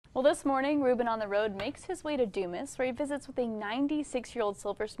Well, this morning, Ruben on the Road makes his way to Dumas, where he visits with a 96-year-old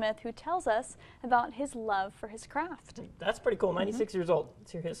silversmith who tells us about his love for his craft. That's pretty cool. 96 years old.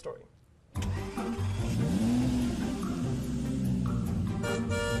 Let's hear his story.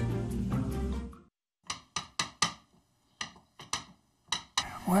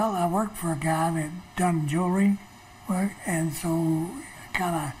 Well, I worked for a guy that done jewelry work, and so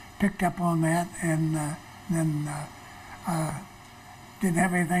kind of picked up on that, and then didn't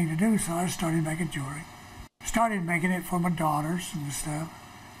have anything to do, so I started making jewelry. Started making it for my daughters and stuff,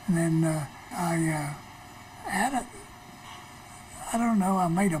 and then I had a, I don't know, I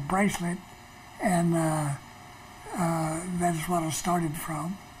made a bracelet, and that's what I started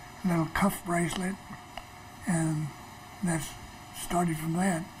from, a little cuff bracelet, and that's started from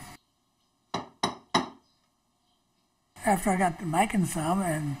that. After I got to making some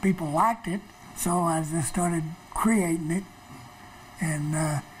and people liked it, so I just started creating it. And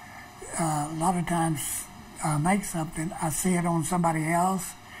a lot of times I make something, I see it on somebody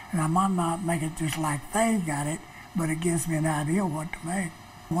else, and I might not make it just like they got it, but it gives me an idea of what to make.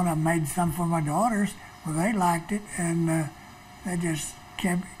 When I made some for my daughters, well, they liked it, and they just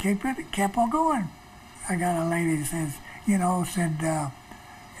kept on going. I got a lady that says,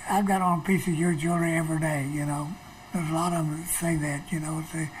 I've got on a piece of your jewelry every day, There's a lot of them that say that,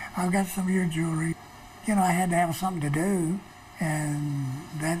 say, I've got some of your jewelry. I had to have something to do, and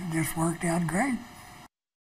that just worked out great.